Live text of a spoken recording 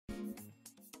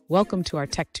Welcome to our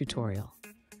tech tutorial.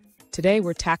 Today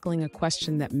we're tackling a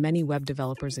question that many web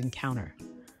developers encounter.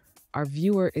 Our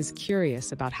viewer is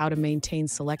curious about how to maintain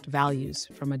select values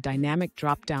from a dynamic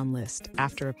drop-down list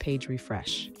after a page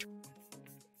refresh.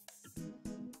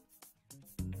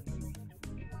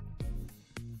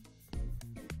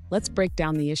 Let's break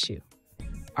down the issue.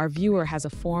 Our viewer has a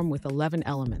form with 11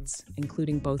 elements,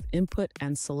 including both input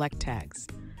and select tags.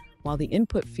 While the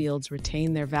input fields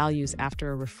retain their values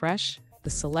after a refresh, the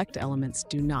select elements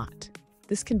do not.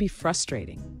 This can be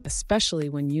frustrating, especially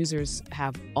when users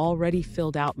have already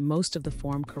filled out most of the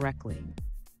form correctly.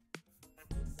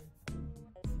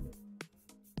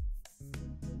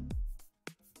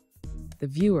 The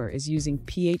viewer is using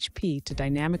PHP to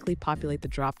dynamically populate the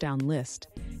drop-down list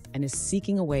and is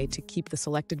seeking a way to keep the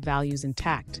selected values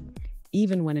intact,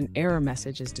 even when an error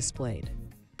message is displayed.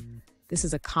 This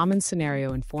is a common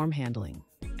scenario in form handling,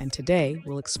 and today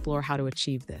we'll explore how to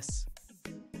achieve this.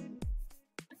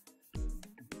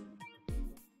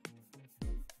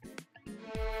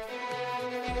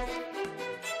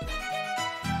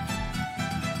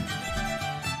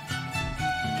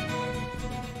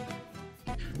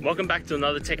 Welcome back to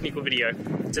another technical video.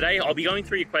 Today I'll be going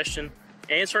through your question,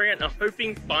 answering it, and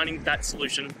hoping finding that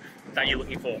solution that you're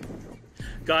looking for.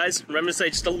 Guys, remember to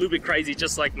stay just a little bit crazy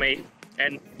just like me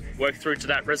and work through to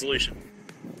that resolution.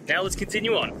 Now let's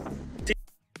continue on.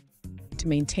 To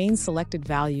maintain selected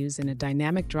values in a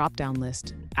dynamic drop-down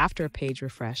list after a page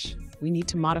refresh, we need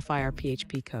to modify our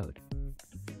PHP code.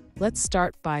 Let's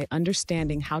start by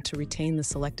understanding how to retain the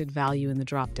selected value in the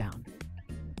drop-down.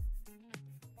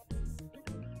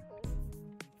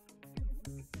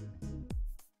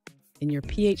 In your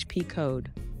PHP code,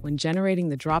 when generating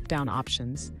the drop-down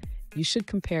options, you should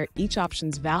compare each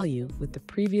option's value with the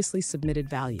previously submitted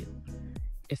value.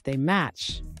 If they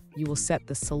match, you will set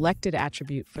the selected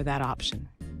attribute for that option.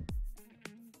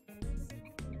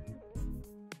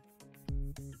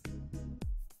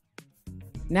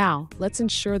 Now, let's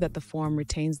ensure that the form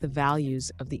retains the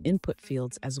values of the input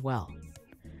fields as well.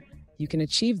 You can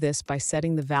achieve this by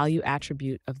setting the value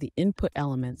attribute of the input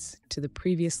elements to the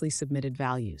previously submitted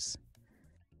values.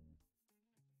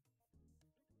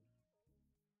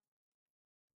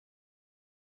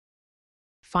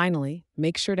 Finally,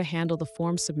 make sure to handle the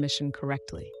form submission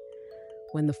correctly.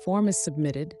 When the form is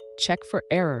submitted, check for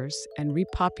errors and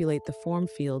repopulate the form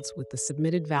fields with the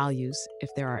submitted values if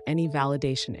there are any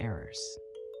validation errors.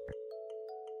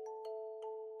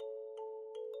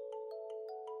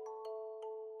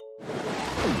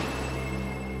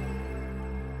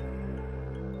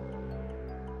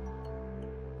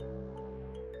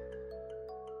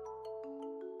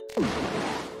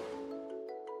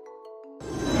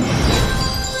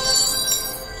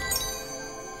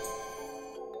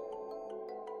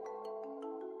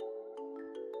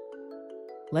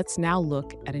 Let's now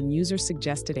look at a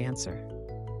user-suggested answer.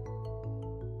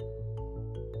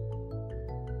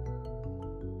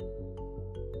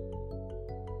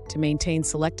 To maintain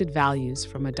selected values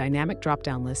from a dynamic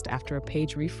drop-down list after a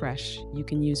page refresh, you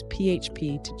can use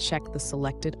PHP to check the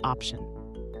selected option.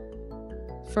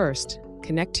 First,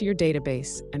 connect to your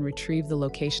database and retrieve the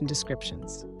location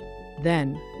descriptions.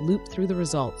 Then, loop through the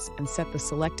results and set the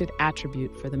selected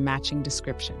attribute for the matching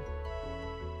description.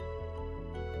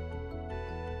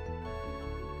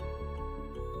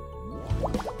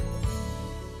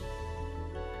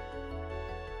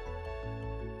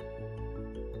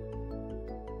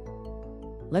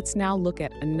 Let's now look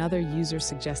at another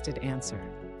user-suggested answer.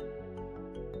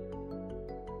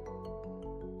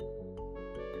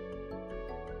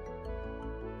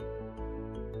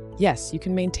 Yes, you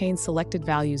can maintain selected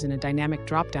values in a dynamic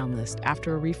drop-down list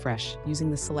after a refresh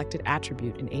using the selected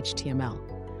attribute in HTML.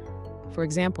 For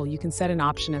example, you can set an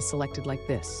option as selected like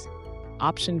this: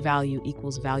 option value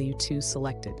equals value 2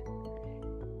 selected.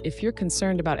 If you're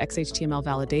concerned about XHTML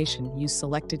validation, use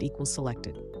selected equals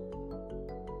selected.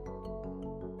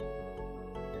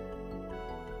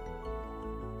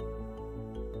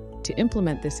 To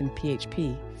implement this in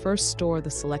PHP, first store the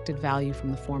selected value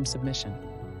from the form submission.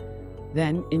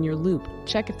 Then, in your loop,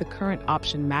 check if the current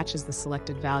option matches the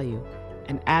selected value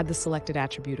and add the selected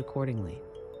attribute accordingly.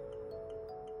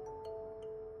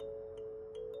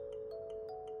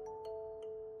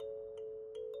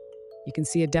 You can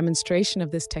see a demonstration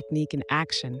of this technique in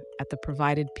action at the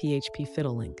provided PHP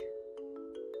Fiddle link.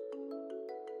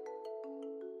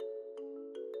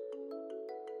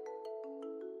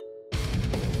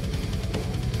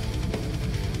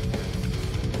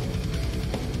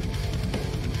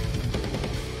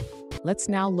 Let's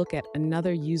now look at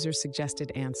another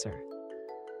user-suggested answer.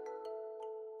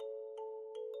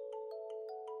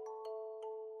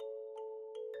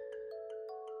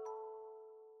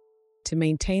 To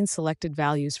maintain selected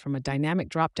values from a dynamic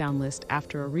drop-down list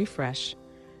after a refresh,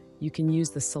 you can use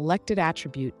the selected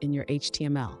attribute in your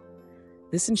HTML.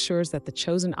 This ensures that the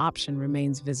chosen option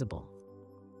remains visible.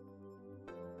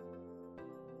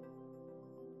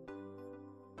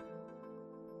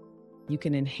 You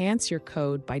can enhance your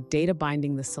code by data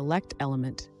binding the select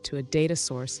element to a data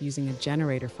source using a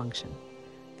generator function.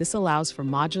 This allows for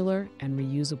modular and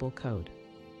reusable code.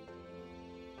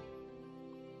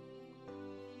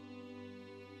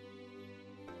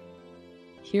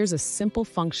 Here's a simple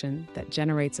function that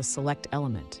generates a select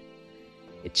element.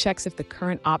 It checks if the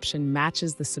current option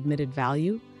matches the submitted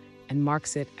value and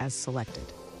marks it as selected.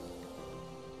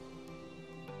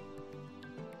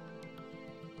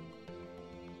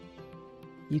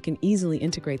 You can easily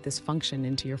integrate this function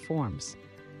into your forms.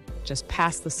 Just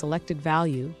pass the selected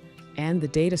value and the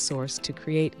data source to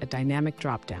create a dynamic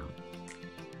dropdown.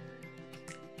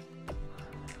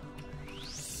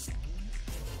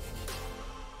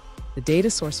 The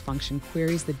data source function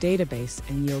queries the database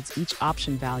and yields each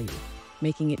option value,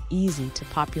 making it easy to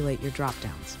populate your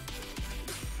dropdowns.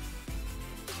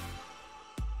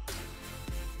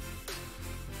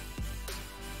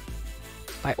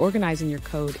 By organizing your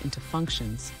code into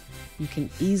functions, you can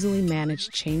easily manage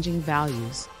changing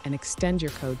values and extend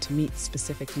your code to meet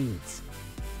specific needs.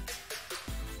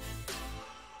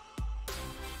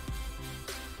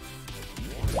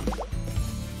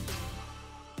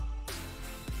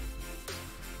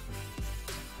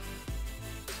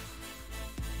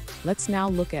 Let's now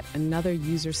look at another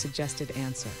user-suggested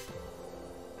answer.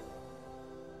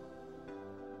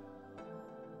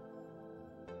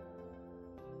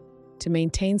 To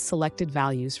maintain selected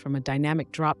values from a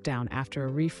dynamic drop-down after a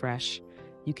refresh,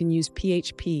 you can use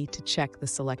PHP to check the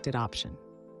selected option.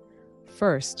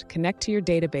 First, connect to your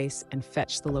database and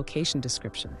fetch the location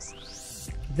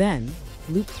descriptions. Then,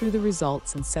 loop through the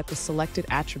results and set the selected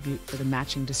attribute for the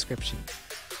matching description.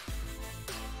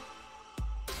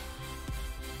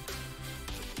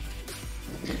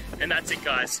 And that's it,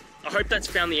 guys. I hope that's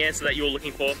found the answer that you were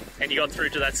looking for and you got through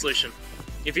to that solution.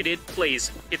 If you did,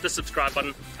 please hit the subscribe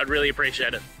button. I'd really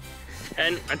appreciate it.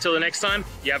 And until the next time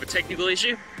you have a technical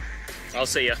issue, I'll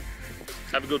see you.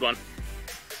 Have a good one.